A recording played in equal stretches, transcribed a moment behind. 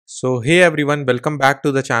So hey everyone, welcome back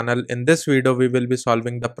to the channel. In this video we will be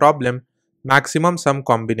solving the problem maximum sum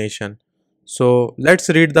combination. So let's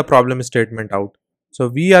read the problem statement out. So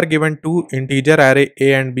we are given two integer array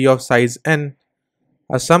A and B of size n.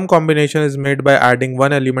 A sum combination is made by adding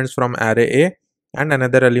one element from array A and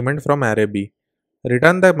another element from array B.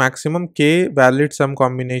 Return the maximum k valid sum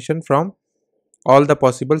combination from all the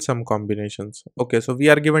possible sum combinations. Okay, so we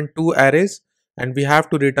are given two arrays and we have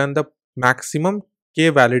to return the maximum k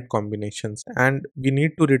valid combinations, and we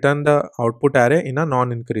need to return the output array in a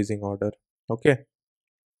non-increasing order. Okay,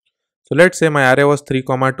 so let's say my array was 3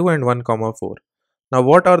 comma 2 and 1 comma 4. Now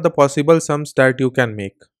what are the possible sums that you can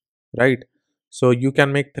make, right? So you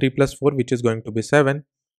can make 3 plus 4, which is going to be 7,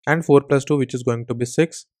 and 4 plus 2, which is going to be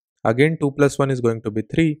 6. Again 2 plus 1 is going to be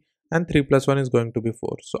 3, and 3 plus 1 is going to be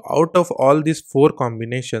 4. So out of all these 4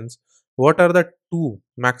 combinations, what are the two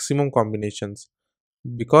maximum combinations?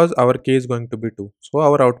 Because our k is going to be 2, so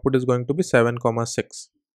our output is going to be 7 comma 6,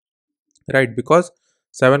 right? Because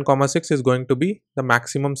 7 comma 6 is going to be the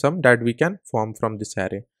maximum sum that we can form from this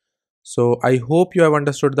array. So I hope you have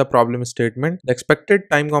understood the problem statement. The expected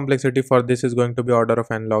time complexity for this is going to be order of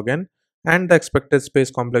n log n, and the expected space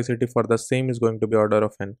complexity for the same is going to be order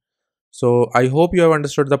of n. So I hope you have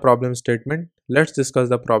understood the problem statement. Let's discuss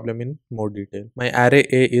the problem in more detail. My array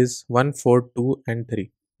A is 1, 4, 2 and 3,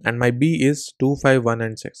 and my B is 2, 5, 1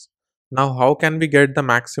 and 6. Now how can we get the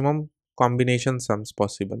maximum combination sums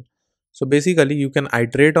possible? So basically you can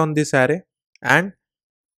iterate on this array, and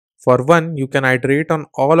for 1 you can iterate on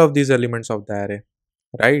all of these elements of the array,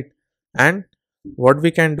 right? And what we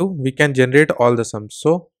can do, we can generate all the sums.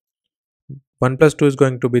 So 1 plus 2 is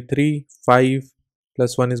going to be 3, 5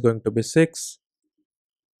 plus 1 is going to be 6,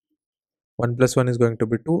 1 plus 1 is going to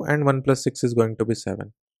be 2, and 1 plus 6 is going to be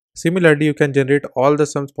 7. Similarly, you can generate all the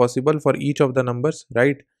sums possible for each of the numbers,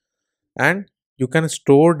 right? And you can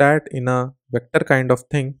store that in a vector kind of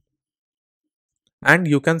thing, and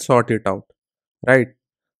you can sort it out, right?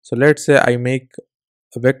 So let's say I make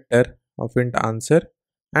a vector of int answer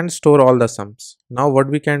and store all the sums. Now what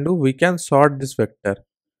we can do, we can sort this vector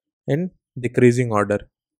in decreasing order,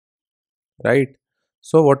 right?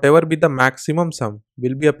 So whatever be the maximum sum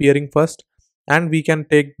will be appearing first, and we can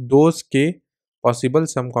take those k possible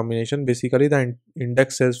sum combination. Basically the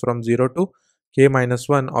index says from 0 to k minus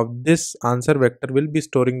 1 of this answer vector will be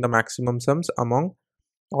storing the maximum sums among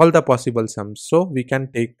all the possible sums. So we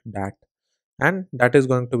can take that, and that is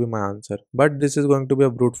going to be my answer. But this is going to be a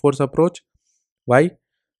brute force approach. Why?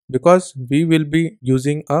 Because we will be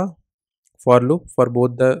using a for loop for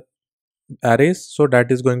both the arrays, so that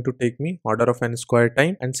is going to take me order of n square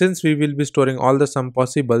time, and since we will be storing all the sum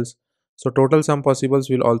possibles, so total sum possibles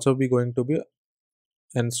will also be going to be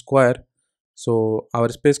n square. So our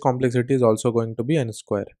space complexity is also going to be n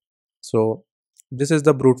square. So this is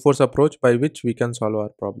the brute force approach by which we can solve our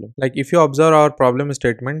problem. Like if you observe our problem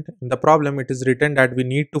statement, in the problem it is written that we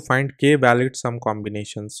need to find k valid sum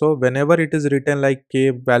combinations. So whenever it is written like k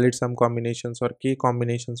valid sum combinations or k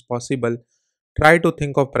combinations possible, try to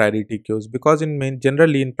think of priority queues, because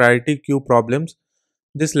generally in priority queue problems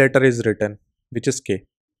this letter is written, which is k.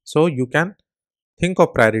 So you can think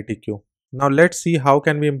of priority queue. Now let's see how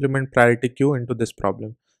can we implement priority queue into this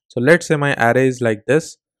problem. So let's say my array is like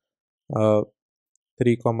this, 3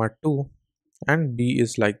 comma 2, and B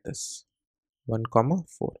is like this, 1 comma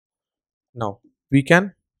 4. Now we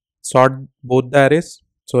can sort both the arrays.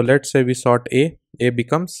 So let's say we sort A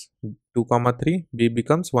becomes 2 comma 3, B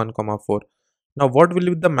becomes 1 comma 4. Now what will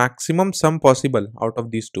be the maximum sum possible out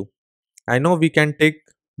of these two? I know we can take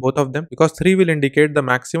both of them, because 3 will indicate the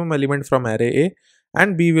maximum element from array A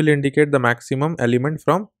and B will indicate the maximum element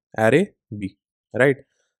from array B, right?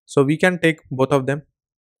 So we can take both of them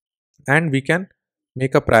and we can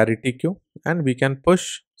make a priority queue, and we can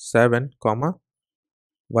push 7 comma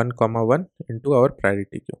 1 comma 1 into our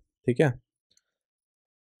priority queue. Okay?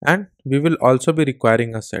 And we will also be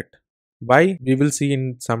requiring a set. Why? We will see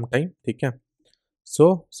in some time. Okay?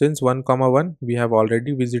 So since 1 comma 1 we have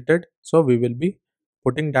already visited, so we will be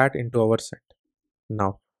putting that into our set.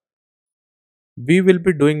 Now we will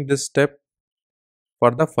be doing this step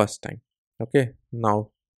for the first time. Okay, now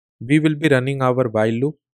we will be running our while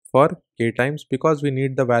loop for k times, because we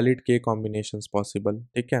need the valid k combinations possible.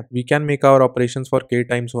 Okay, we can make our operations for k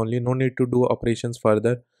times only, no need to do operations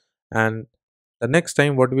further. And the next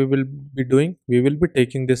time what we will be doing, we will be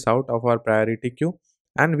taking this out of our priority queue,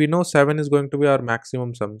 and we know 7 is going to be our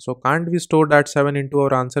maximum sum. So can't we store that 7 into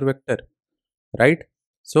our answer vector, right?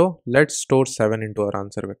 So let's store 7 into our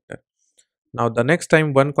answer vector. Now the next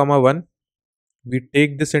time 1 comma 1, we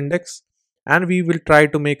take this index and we will try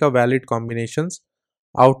to make a valid combinations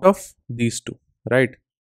out of these two, right?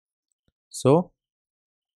 So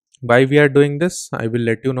why we are doing this, I will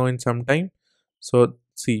let you know in some time. So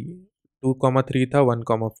see, 2,3 था,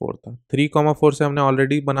 1,4 था, 3,4 से हमने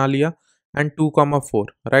already बना लिया, and 2,4,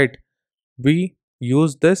 right? We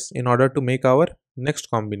use this in order to make our next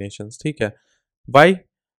combinations. ठीक है? Why?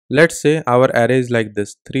 Let's say our array is like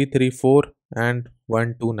this, 3, 3, 4 and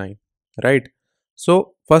 1, 2, 9, right?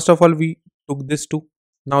 So first of all we took this 2.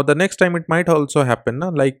 Now the next time it might also happen, na?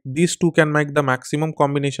 Like these two can make the maximum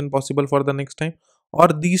combination possible for the next time, or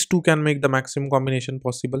these two can make the maximum combination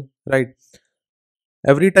possible, right?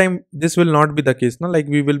 Every time this will not be the case, na? Like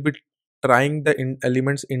we will be trying the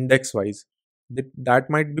elements index wise. That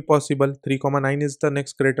might be possible. 3 comma 9 is the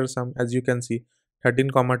next greater sum, as you can see,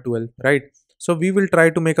 13 comma 12, right? So we will try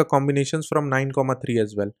to make a combinations from 9 comma 3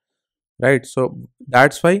 as well, right? So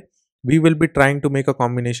that's why we will be trying to make a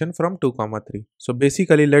combination from 2 comma 3. So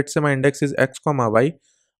basically, let's say my index is x comma y.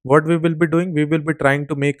 What we will be doing, we will be trying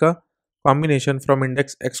to make a combination from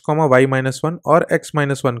index x comma y minus 1 or x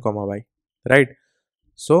minus 1 comma y, right?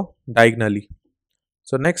 So diagonally.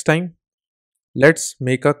 So next time, let's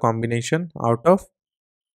make a combination out of,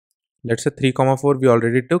 let's say 3 comma 4 we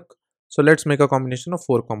already took. So let's make a combination of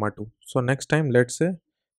 4 comma 2. So next time, let's say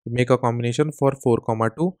we make a combination for 4 comma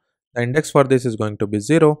 2. The index for this is going to be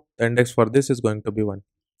 0. The index for this is going to be 1,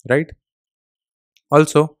 right?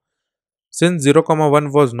 Also, since 0 comma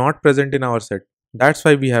 1 was not present in our set, that's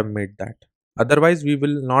why we have made that. Otherwise we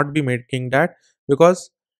will not be making that,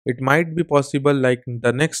 because it might be possible like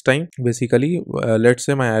the next time. Basically, let's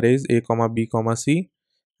say my array is a comma b comma c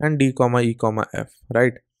and d comma e comma f,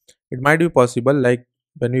 right? It might be possible like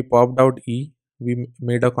when we popped out e, we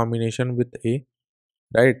made a combination with a,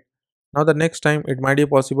 right? Now the next time it might be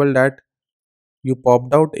possible that you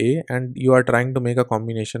popped out a and you are trying to make a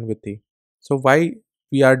combination with a. So why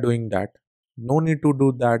we are doing that? No need to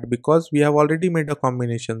do that, because we have already made a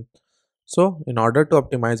combination. So in order to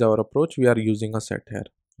optimize our approach, we are using a set here,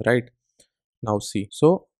 right? Now see,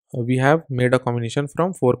 so we have made a combination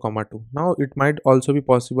from 4 comma 2. Now it might also be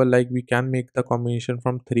possible like we can make the combination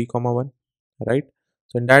from 3 comma 1, right?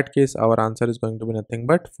 So in that case our answer is going to be nothing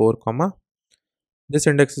but 4 comma, this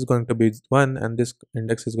index is going to be 1 and this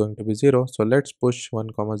index is going to be 0. So let's push 1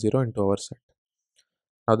 comma 0 into our set.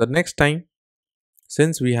 Now the next time,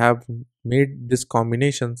 since we have made these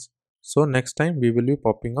combinations, so next time we will be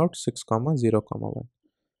popping out 6 comma 0 comma 1.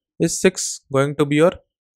 Is 6 going to be your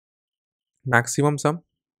maximum sum,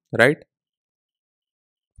 right?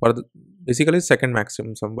 For the basically second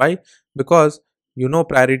maximum sum. Why? Because you know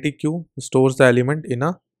priority queue stores the element in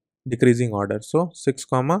a decreasing order. So 6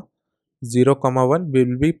 comma 0 comma 1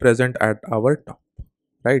 will be present at our top,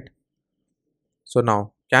 right? So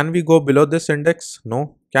now, can we go below this index?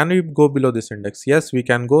 No. Can we go below this index? Yes, we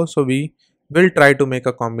can go. So we will try to make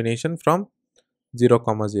a combination from 0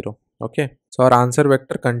 comma 0. Okay. So our answer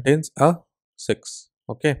vector contains a 6.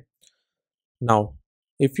 Okay. Now,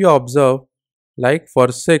 if you observe, like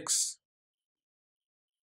for 6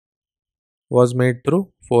 was made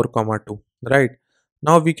through 4 comma 2, right?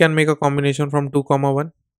 Now we can make a combination from 2 comma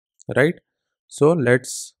 1, right? So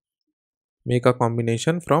let's make a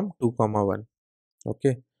combination from 2 comma 1.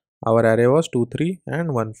 Okay. Our array was 2, 3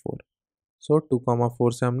 and 1, 4. सो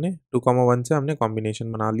 2,4 से हमने 2,1 से हमने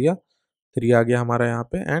combination बना लिया, 3 आ गया हमारा यहाँ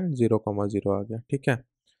पे एंड 0,0 आ गया, ठीक है.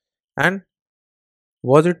 And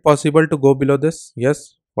was it possible to go below this?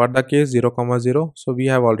 Yes, for the case 0,0, so we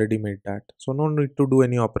have already made that, so no need to do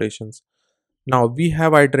any operations. Now we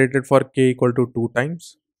have iterated for k equal to 2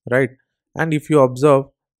 times, right? And if you observe,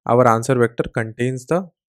 our answer vector contains the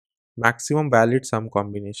maximum valid sum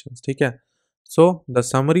combinations, ठीक है. So the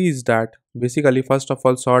summary is that basically first of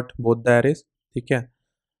all sort both the arrays, ठीक है.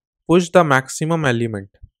 Push the maximum element,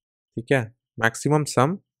 ठीक है, maximum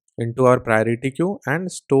sum into our priority queue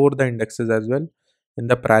and store the indexes as well in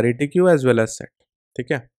the priority queue as well as set,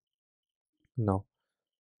 ठीक है. Now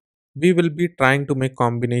we will be trying to make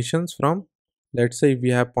combinations from, let's say if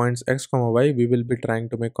we have points x comma y, we will be trying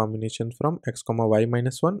to make combinations from x comma y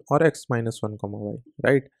minus 1 or x minus 1 comma y,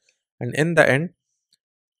 right? And in the end,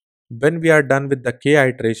 when we are done with the k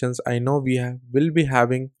iterations, I know will be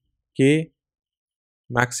having k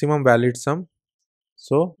maximum valid sum,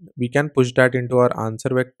 so we can push that into our answer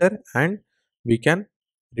vector and we can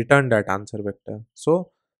return that answer vector.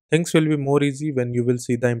 So things will be more easy when you will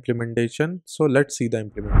see the implementation. So let's see the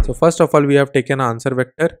implementation. So first of all, we have taken an answer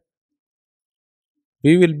vector.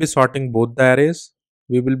 We will be sorting both the arrays.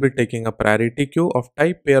 We will be taking a priority queue of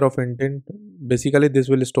type pair of intent. Basically this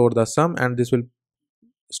will store the sum and this will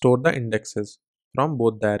store the indexes from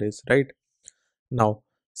both the arrays, right? Now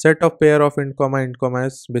set of pair of int comma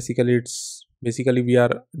is basically it's basically we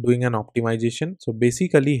are doing an optimization. So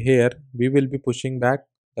basically here we will be pushing back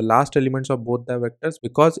the last elements of both the vectors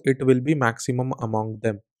because it will be maximum among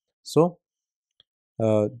them. So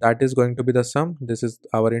that is going to be the sum. This is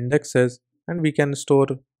our indexes, and we can store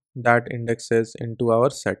that indexes into our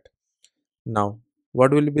set. Now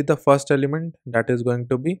what will be the first element? That is going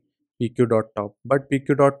to be pq.top, but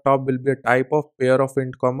pq.top will be a type of pair of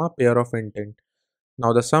int comma pair of intent.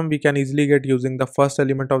 Now the sum we can easily get using the first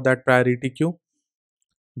element of that priority queue.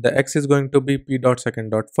 The x is going to be p dot second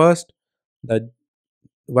dot first, the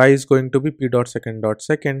y is going to be p dot second dot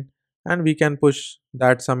second, and we can push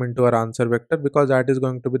that sum into our answer vector because that is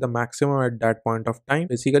going to be the maximum at that point of time.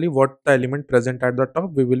 Basically what the element present at the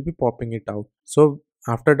top, we will be popping it out. So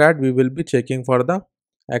after that we will be checking for the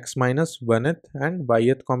x minus 1th and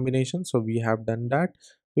yth combination. So we have done that.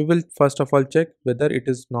 We will first of all check whether it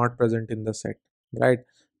is not present in the set, right?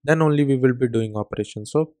 Then only we will be doing operation.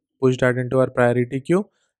 So push that into our priority queue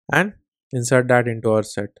and insert that into our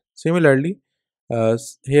set. Similarly,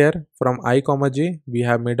 here from I comma j we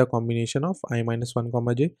have made a combination of I minus 1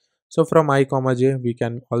 comma j. So from I comma j we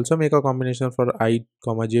can also make a combination for I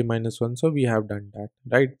comma j minus 1. So we have done that,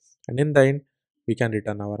 right? And in the end we can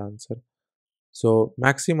return our answer. So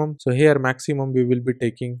maximum, so here maximum we will be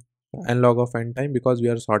taking n log of n time because we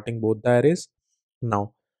are sorting both the arrays.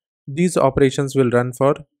 Now these operations will run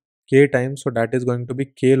for k times, so that is going to be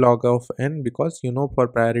k log of n, because for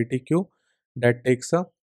priority queue that takes a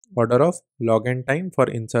order of log n time for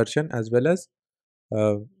insertion, as well as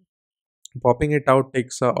uh, popping it out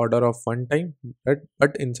takes a order of 1 time,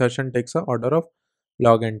 but insertion takes a order of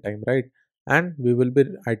log n time, right? And we will be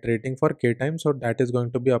iterating for k times, so that is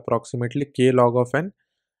going to be approximately k log of n.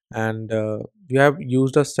 And we have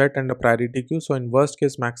used a set and a priority queue, so in worst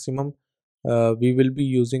case maximum we will be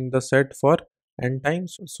using the set for n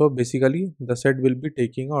times. So basically the set will be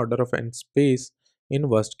taking order of n space in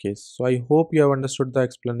worst case. So I hope you have understood the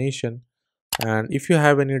explanation, and if you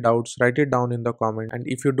have any doubts, write it down in the comment. And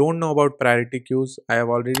if you don't know about priority queues, I have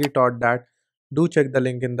already taught that. Do check the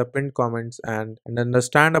link in the pinned comments and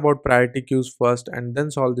understand about priority queues first and then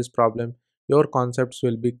solve this problem. Your concepts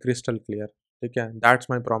will be crystal clear. Okay, that's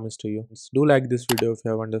my promise to you. Do like this video if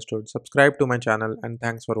you have understood. Subscribe to my channel, and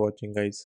thanks for watching, guys.